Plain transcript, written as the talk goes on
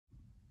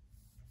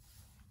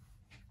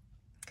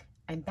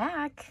I'm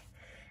back.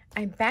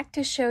 I'm back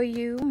to show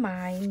you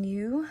my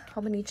new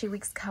Hobonichi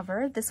Weeks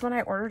cover. This one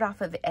I ordered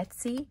off of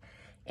Etsy,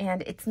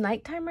 and it's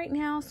nighttime right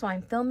now, so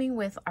I'm filming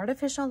with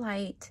artificial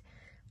light.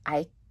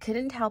 I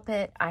couldn't help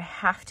it. I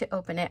have to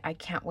open it. I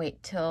can't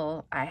wait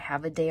till I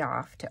have a day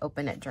off to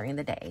open it during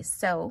the day.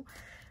 So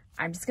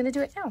I'm just gonna do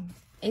it now.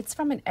 It's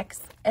from an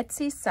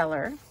Etsy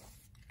seller.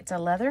 It's a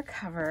leather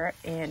cover,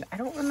 and I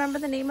don't remember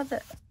the name of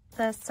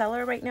the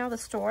seller right now, the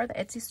store, the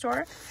Etsy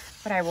store,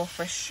 but I will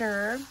for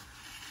sure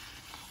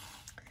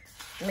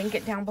link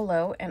it down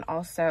below, and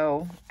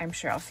also I'm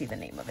sure I'll see the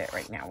name of it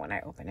right now when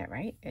I open it,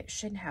 right? It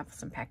should have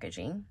some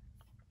packaging.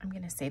 I'm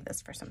gonna save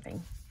this for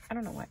something. I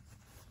don't know what,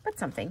 but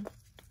something.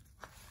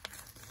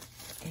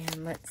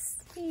 And let's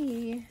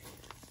see.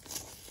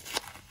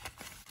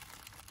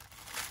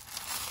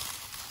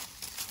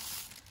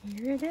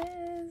 Here it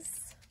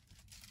is.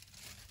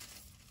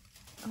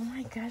 Oh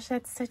my gosh,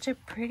 that's such a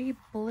pretty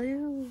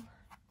blue.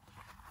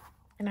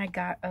 And I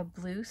got a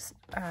blue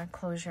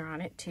closure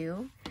on it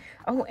too.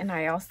 Oh, and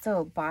I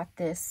also bought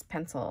this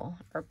pencil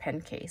or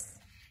pen case.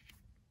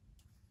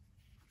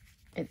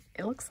 It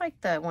looks like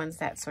the ones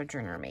that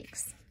Sojourner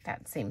makes,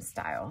 that same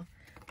style.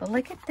 But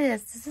look at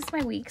this. This is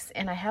my Weeks,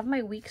 and I have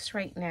my Weeks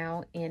right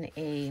now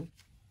in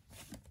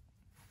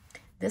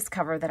this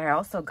cover that I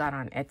also got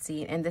on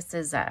Etsy, and this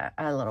is a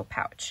little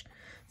pouch.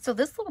 So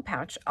this little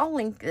pouch, I'll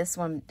link this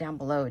one down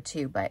below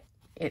too, but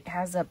it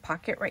has a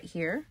pocket right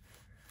here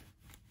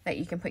that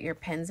you can put your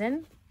pens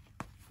in,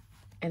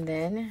 and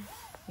then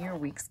your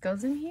Weeks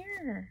goes in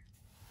here.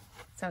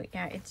 So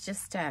yeah, it's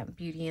just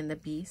Beauty and the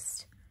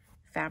Beast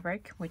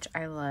fabric, which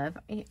I love.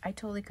 I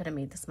totally could have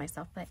made this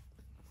myself, but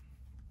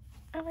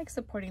I like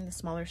supporting the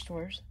smaller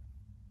stores.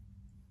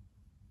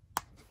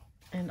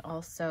 And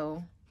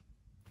also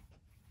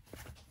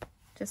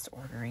just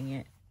ordering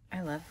it.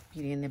 I love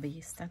Beauty and the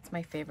Beast. That's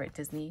my favorite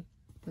Disney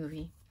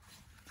movie.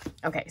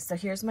 Okay, so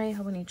here's my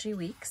Hobonichi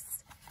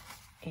Weeks.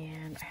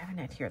 And I haven't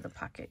adhered the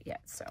pocket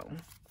yet, so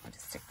I'll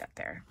just stick that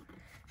there.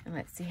 And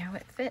let's see how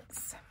it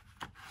fits.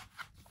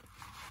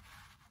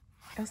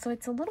 Oh, so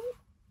it's a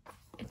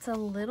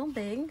little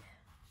big.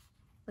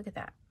 Look at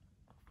that.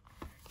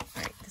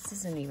 All right, this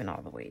isn't even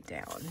all the way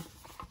down.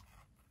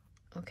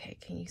 Okay,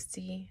 can you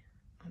see?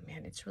 Oh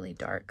man, it's really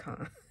dark,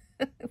 huh?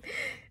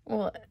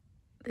 Well,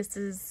 this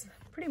is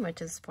pretty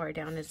much as far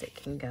down as it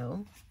can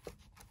go.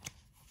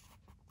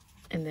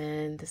 And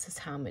then this is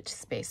how much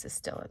space is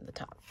still in the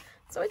top.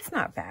 So it's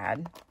not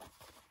bad.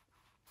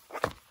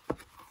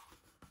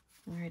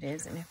 There it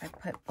is. And if I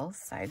put both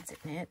sides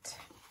in it,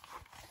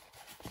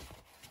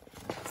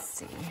 let's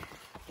see,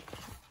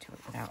 do it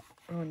without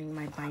ruining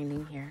my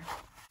binding here.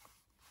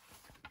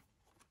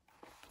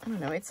 I don't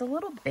know, it's a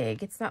little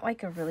big. It's not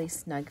like a really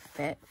snug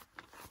fit.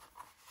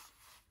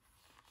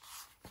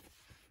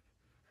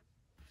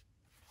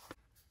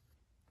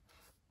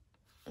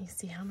 You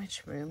see how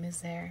much room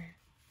is there?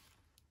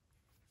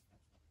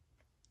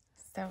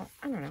 So,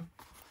 I don't know.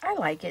 I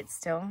like it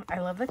still. I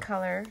love the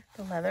color.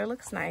 The leather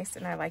looks nice,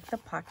 and I like the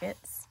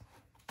pockets.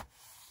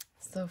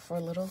 So for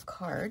little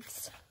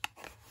cards,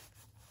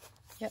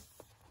 yep,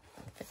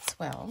 it fits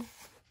well.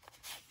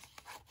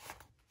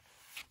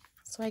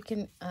 So I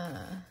can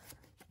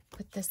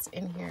put this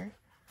in here,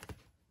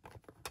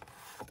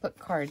 put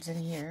cards in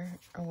here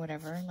or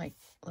whatever, like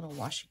little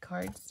washi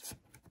cards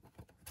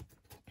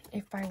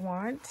if I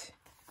want.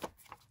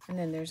 And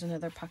then there's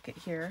another pocket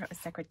here, a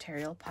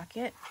secretarial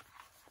pocket.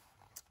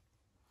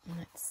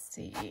 Let's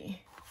see,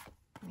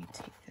 let me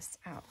take this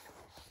out.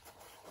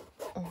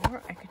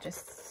 Or I could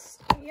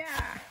just,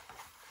 yeah,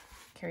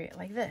 carry it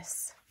like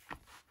this.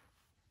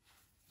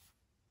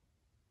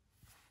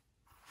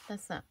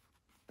 That's not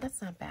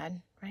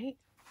bad, right?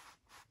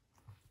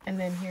 And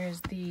then here's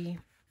the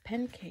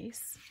pen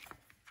case.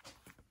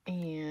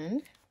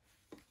 And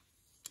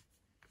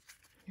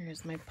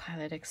here's my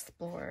Pilot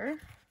Explorer.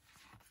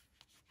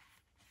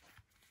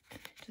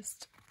 It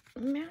just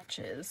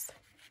matches.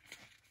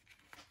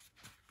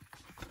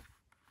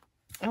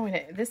 Oh,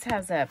 and this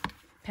has a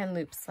pen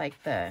loops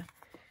like the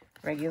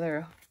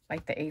regular,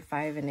 like the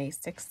A5 and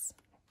A6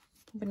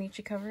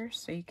 Hobonichi covers,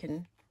 so you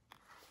can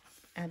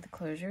add the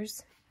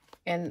closures.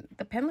 And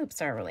the pen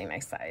loops are a really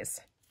nice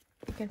size.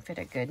 You can fit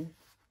it good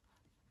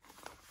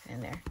in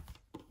there.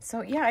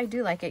 So yeah, I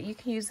do like it. You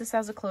can use this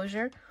as a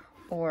closure,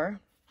 or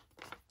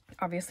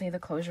obviously the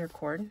closure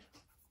cord.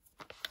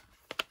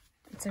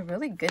 It's a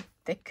really good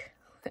thick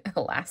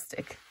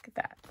elastic. Look at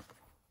that.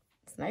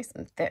 It's nice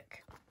and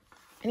thick.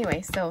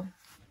 Anyway, so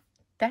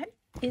that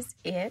is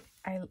it.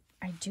 I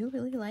do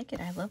really like it.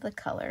 I love the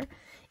color.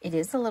 It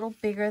is a little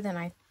bigger than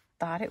I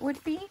thought it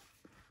would be.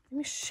 Let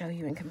me show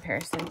you in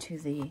comparison to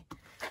the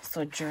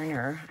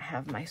Sojourner. I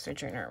have my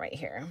Sojourner right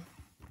here,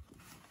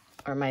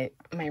 or my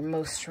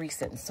most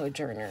recent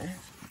Sojourner.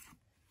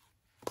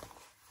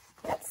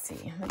 Let's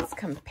see. Let's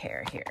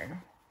compare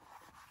here.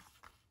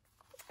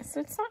 So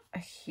it's not a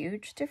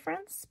huge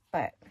difference,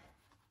 but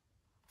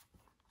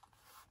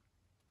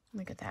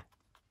look at that.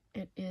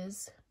 It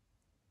is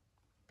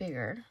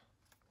bigger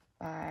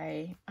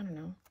by, I don't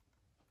know,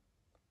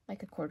 like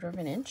 1/4 of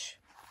an inch.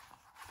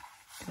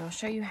 And I'll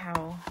show you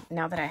how,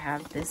 now that I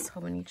have this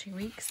Hobonichi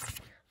Weeks,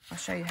 I'll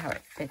show you how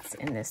it fits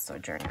in this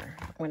Sojourner.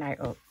 When I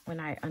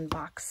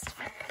unboxed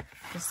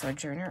the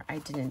Sojourner, I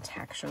didn't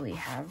actually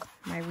have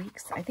my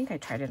Weeks. I think I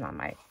tried it on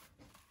my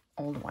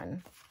old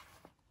one,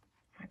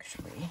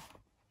 actually.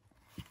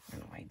 I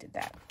don't know why I did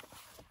that.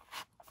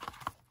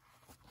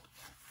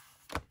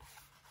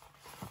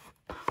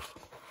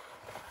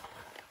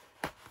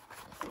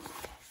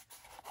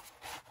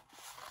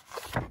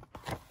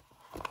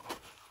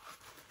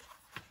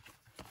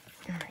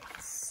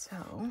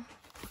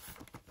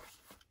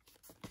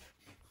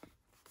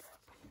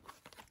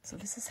 So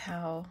this is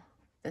how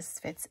this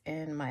fits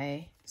in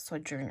my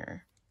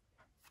Sojourner.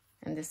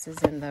 And this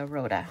is in the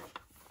Rhoda.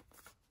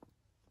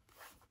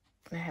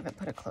 And I haven't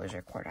put a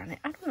closure cord on it.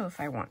 I don't know if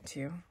I want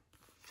to.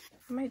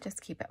 I might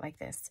just keep it like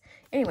this.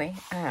 Anyway,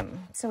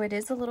 so it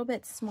is a little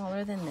bit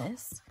smaller than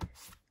this.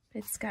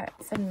 It's got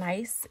some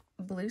nice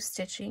blue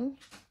stitching.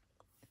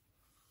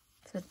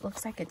 So it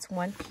looks like it's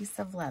one piece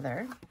of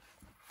leather.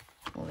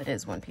 Well, it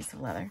is one piece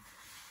of leather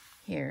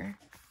here.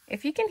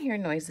 If you can hear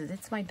noises,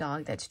 it's my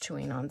dog that's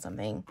chewing on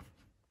something.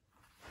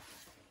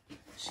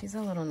 She's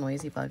a little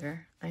noisy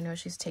bugger. I know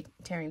she's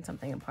tearing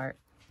something apart.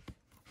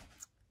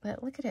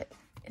 But look at it.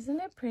 Isn't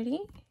it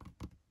pretty?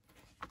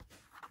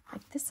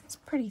 Like, this is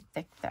pretty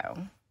thick,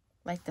 though.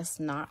 Like this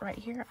knot right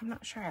here. I'm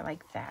not sure I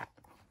like that.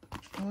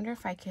 I wonder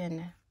if I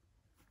can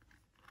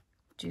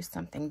do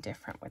something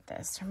different with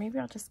this. Or maybe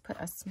I'll just put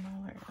a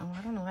smaller... Oh,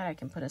 I don't know that I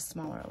can put a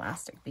smaller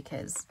elastic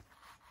because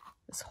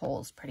this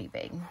hole is pretty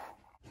big.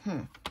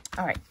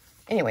 All right.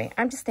 Anyway,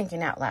 I'm just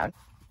thinking out loud.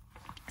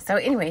 So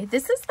anyway,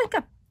 this is like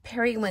a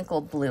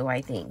periwinkle blue,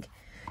 I think.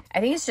 I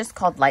think it's just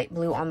called light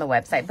blue on the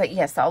website. But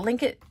yes, I'll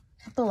link it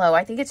below.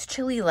 I think it's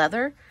chili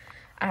leather.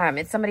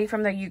 It's somebody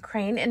from the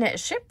Ukraine, and it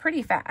shipped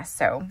pretty fast.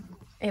 So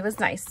it was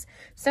nice.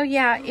 So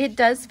yeah, it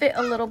does fit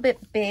a little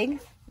bit big.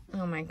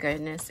 Oh my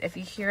goodness. If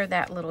you hear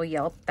that little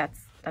yelp,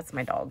 that's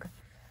my dog.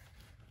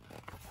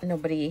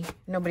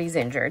 Nobody's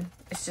injured.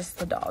 It's just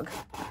the dog.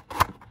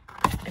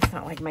 It's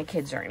not like my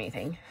kids or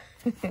anything.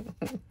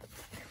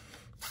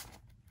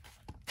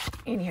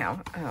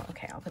 Anyhow, oh,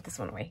 okay, I'll put this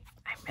one away.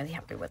 I'm really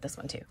happy with this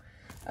one too.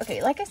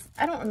 Okay, like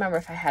I don't remember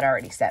if I had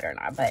already said or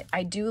not, but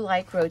I do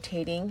like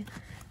rotating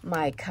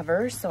my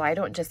covers, so I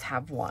don't just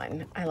have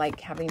one. I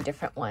like having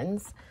different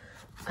ones.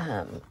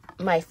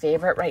 My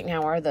favorite right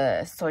now are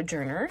the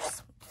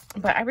Sojourners,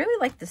 but I really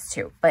like this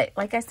too. But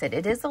like I said,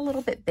 it is a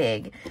little bit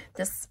big.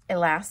 This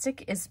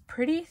elastic is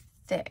pretty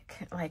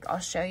thick. Like, I'll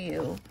show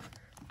you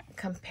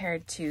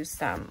compared to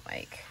some,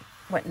 like,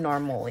 what the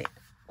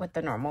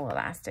normal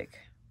elastic,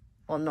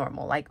 well,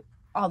 normal, like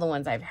all the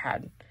ones I've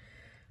had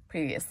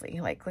previously.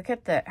 Like, look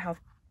at how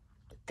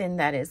thin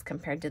that is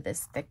compared to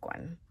this thick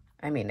one.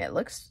 I mean, it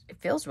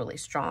feels really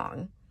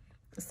strong.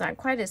 It's not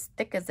quite as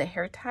thick as a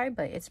hair tie,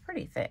 but it's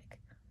pretty thick.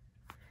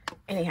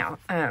 Anyhow,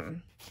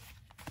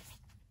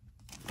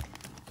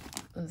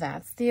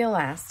 that's the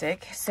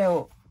elastic.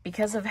 So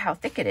because of how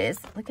thick it is,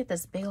 look at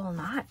this big old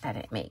knot that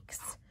it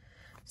makes.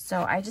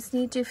 So I just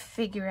need to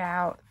figure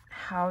out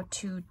how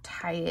to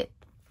tie it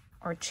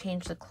or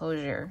change the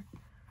closure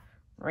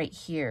right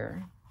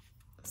here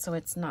so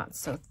it's not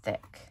so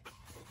thick.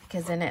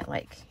 Because then it,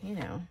 like, you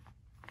know,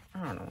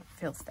 I don't know, it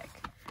feels thick.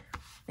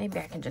 Maybe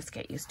I can just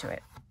get used to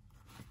it.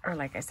 Or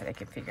like I said, I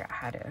can figure out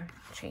how to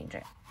change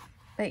it.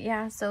 But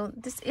yeah, so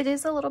it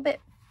is a little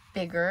bit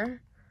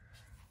bigger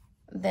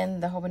than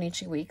the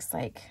Hobonichi Weeks,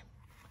 like,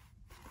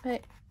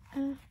 but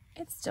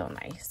it's still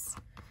nice.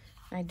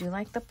 I do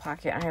like the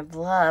pocket. I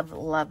love,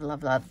 love,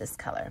 love, love this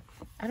color.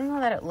 I don't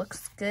know that it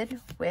looks good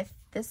with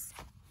this.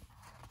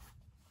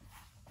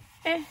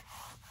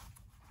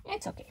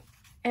 It's okay.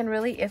 And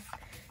really,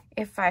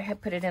 if I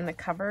had put it in the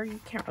cover, you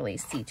can't really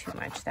see too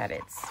much that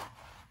it's,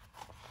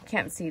 you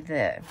can't see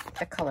the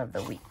color of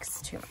the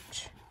Weeks too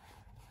much.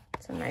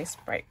 It's a nice,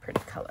 bright,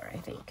 pretty color, I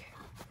think.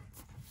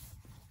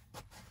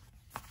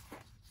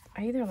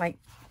 I either like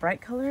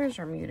bright colors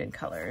or muted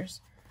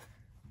colors.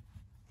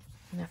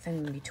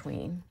 Nothing in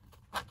between.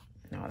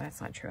 No,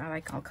 that's not true. I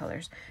like all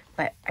colors.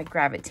 But I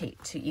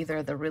gravitate to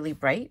either the really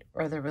bright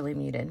or the really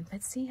muted.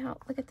 But see how,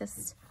 look at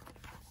this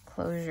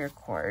closure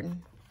cord.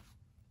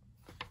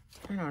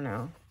 I don't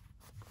know.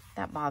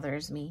 That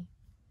bothers me.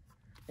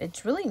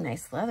 It's really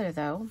nice leather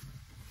though.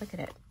 Look at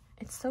it.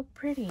 It's so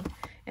pretty.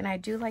 And I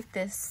do like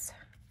this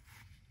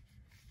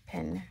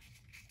pen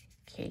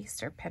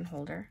case or pen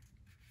holder.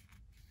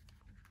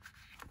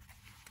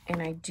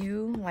 And I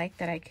do like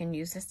that I can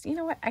use this. You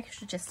know what? I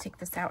should just take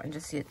this out and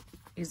just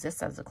use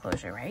this as a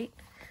closure, right?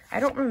 I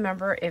don't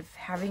remember if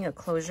having a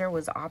closure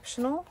was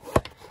optional,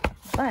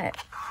 but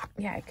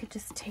yeah, I could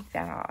just take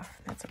that off.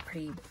 That's a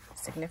pretty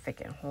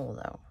significant hole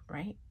though,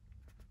 right?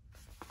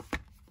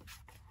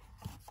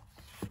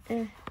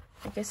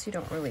 I guess you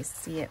don't really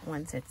see it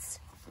once it's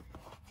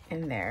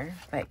in there,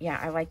 but yeah,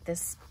 I like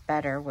this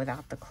better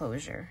without the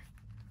closure.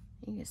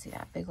 You can see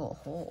that big old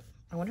hole.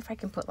 I wonder if I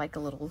can put like a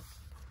little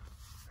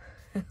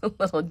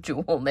little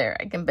jewel there.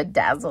 I can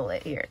bedazzle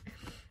it here.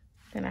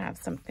 Then I have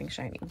something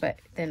shiny, but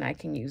then I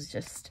can use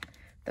just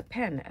the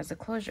pen as a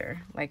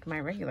closure, like my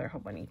regular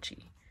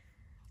Hobonichi,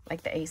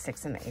 like the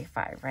A6 and the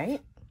A5,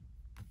 right?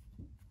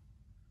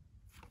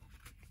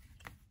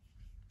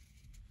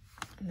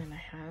 And then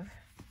I have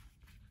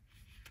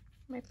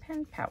my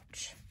pen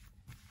pouch.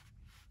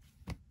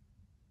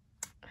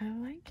 I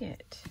like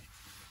it.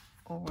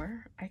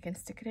 Or I can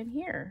stick it in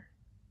here.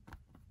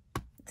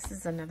 This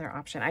is another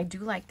option. I do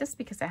like this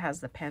because it has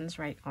the pens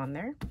right on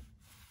there.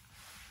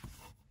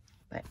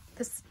 But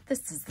this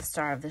is the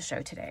star of the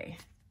show today.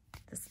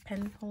 This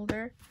pen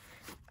holder.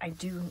 I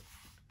do,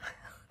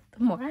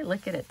 the more I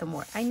look at it, the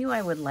more I knew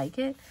I would like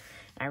it.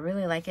 I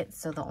really like it.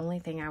 So the only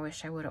thing I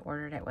wish I would have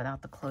ordered it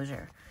without the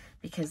closure,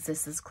 because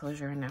this is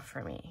closure enough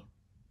for me.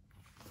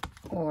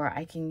 Or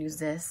I can use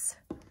this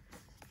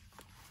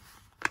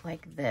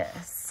like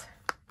this,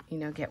 you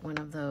know, get one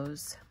of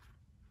those.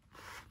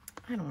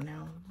 I don't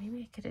know,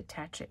 maybe I could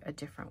attach it a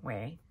different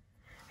way.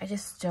 I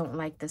just don't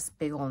like this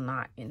big old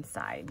knot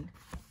inside.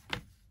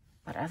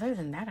 But other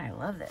than that, I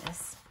love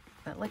this.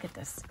 But look at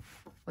this.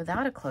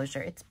 Without a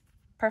closure, it's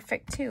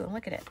perfect too.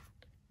 Look at it.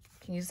 You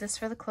can use this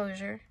for the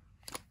closure,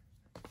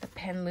 the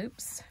pen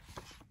loops,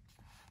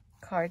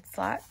 card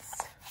slots,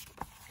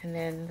 and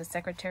then the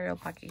secretarial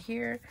pocket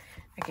here.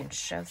 I can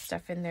shove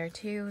stuff in there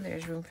too.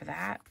 There's room for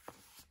that.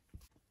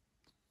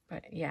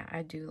 But yeah,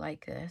 I do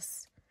like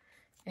this.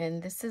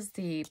 And this is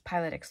the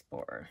Pilot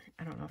Explorer.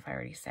 I don't know if I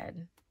already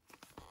said,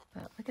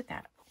 but look at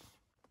that.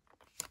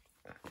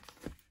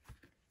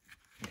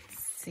 Let's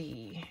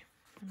see.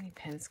 How many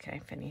pens can I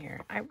fit in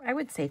here? I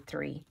would say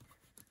 3.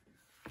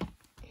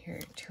 Here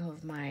are 2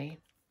 of my...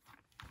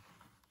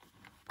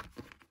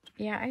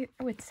 Yeah, I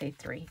would say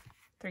 3.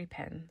 3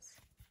 pens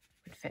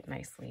would fit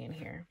nicely in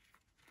here.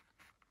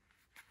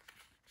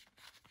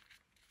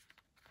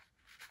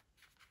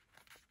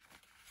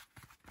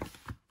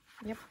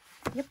 Yep.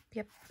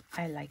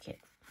 I like it.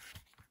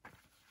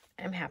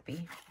 I'm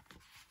happy.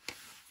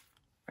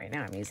 Right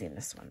now I'm using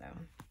this one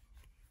though.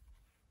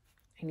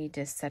 I need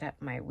to set up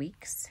my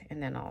weeks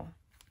and then I'll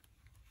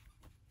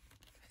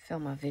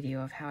film a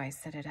video of how I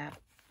set it up.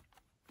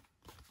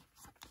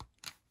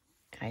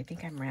 I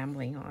think I'm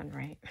rambling on,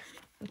 right?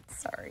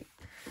 Sorry.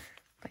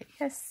 But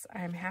yes,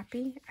 I'm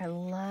happy. I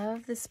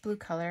love this blue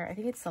color. I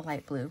think it's the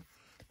light blue,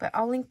 but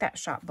I'll link that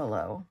shop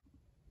below.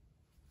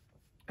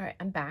 All right,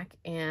 I'm back,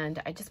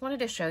 and I just wanted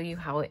to show you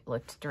how it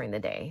looked during the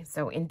day,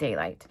 so in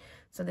daylight.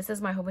 So this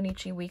is my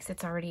Hobonichi Weeks.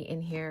 It's already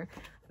in here.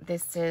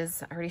 This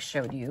is, I already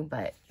showed you,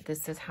 but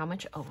this is how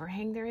much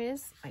overhang there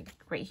is. Like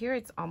right here,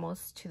 it's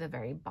almost to the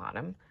very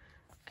bottom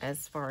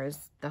as far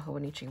as the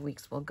Hobonichi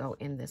Weeks will go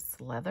in this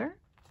leather.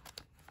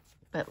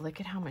 But look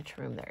at how much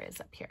room there is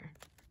up here.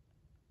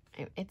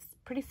 It's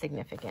pretty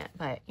significant,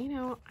 but you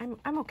know,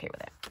 I'm okay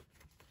with it.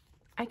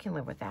 I can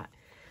live with that.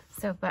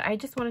 So, but I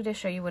just wanted to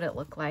show you what it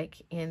looked like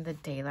in the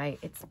daylight.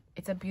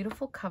 It's a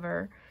beautiful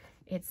cover.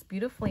 It's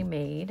beautifully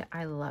made.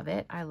 I love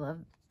it. I love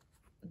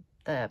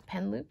the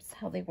pen loops,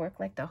 how they work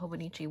like the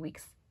Hobonichi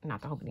Weeks,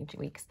 not the Hobonichi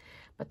Weeks,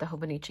 but the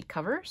Hobonichi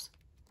covers,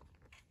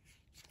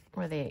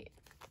 where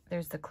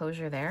there's the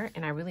closure there,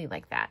 and I really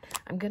like that.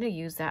 I'm going to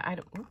use that. I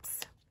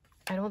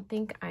don't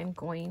think I'm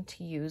going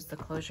to use the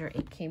closure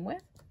it came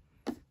with,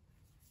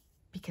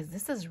 because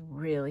this is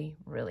really,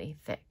 really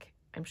thick.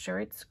 I'm sure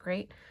it's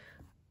great,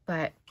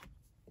 but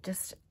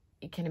just,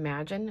 you can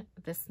imagine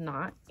this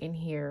knot in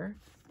here.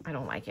 I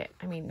don't like it.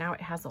 I mean, now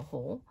it has a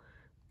hole,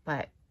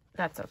 but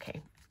that's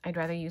okay. I'd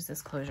rather use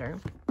this closure.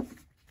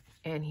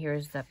 And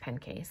here's the pen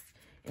case.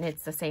 And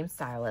it's the same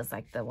style as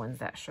like the ones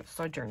that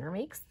Sojourner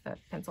makes, the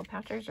pencil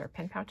pouches or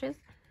pen pouches.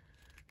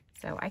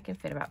 So I can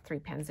fit about 3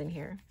 pens in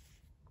here.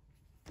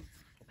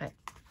 But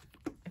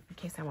in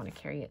case I want to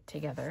carry it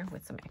together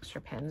with some extra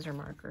pens or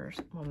markers.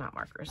 Well, not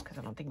markers, because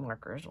I don't think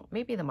markers will,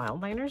 maybe the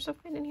mild liners will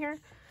fit in here.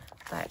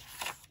 But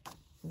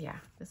yeah,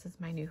 this is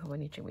my new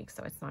Hobonichi Week,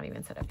 so it's not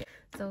even set up yet.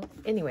 So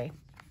anyway,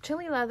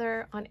 chili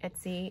leather on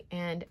Etsy,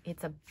 and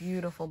it's a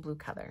beautiful blue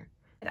color.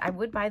 I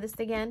would buy this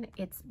again.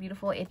 It's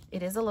beautiful. It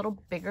is a little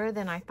bigger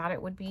than I thought it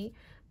would be,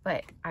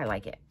 but I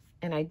like it.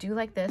 And I do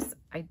like this.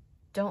 I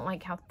don't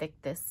like how thick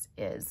this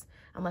is,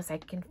 unless I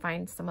can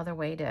find some other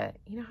way to,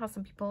 you know how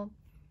some people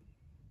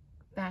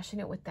fashion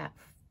it with that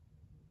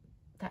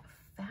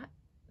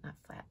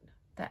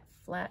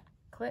flat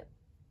clip.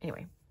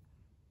 Anyway,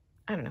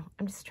 I don't know.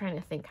 I'm just trying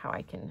to think how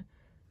I can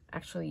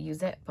actually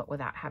use it, but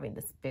without having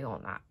this big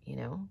old knot, you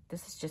know?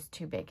 This is just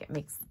too big.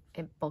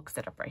 It bulks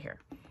it up right here.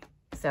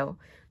 So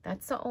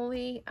that's the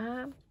only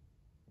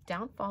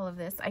downfall of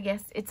this. I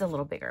guess it's a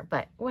little bigger,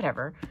 but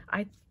whatever.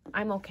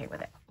 I'm okay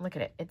with it. Look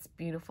at it. It's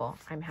beautiful.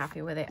 I'm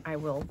happy with it. I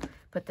will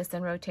put this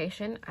in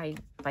rotation. I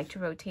like to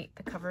rotate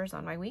the covers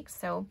on my weeks,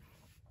 so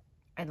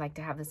I'd like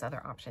to have this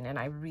other option, and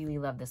I really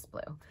love this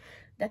blue.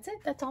 That's it.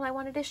 That's all I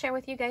wanted to share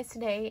with you guys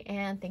today,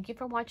 and thank you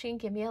for watching.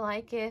 Give me a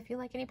like if you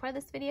like any part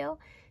of this video,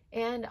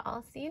 and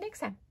I'll see you next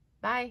time.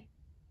 Bye.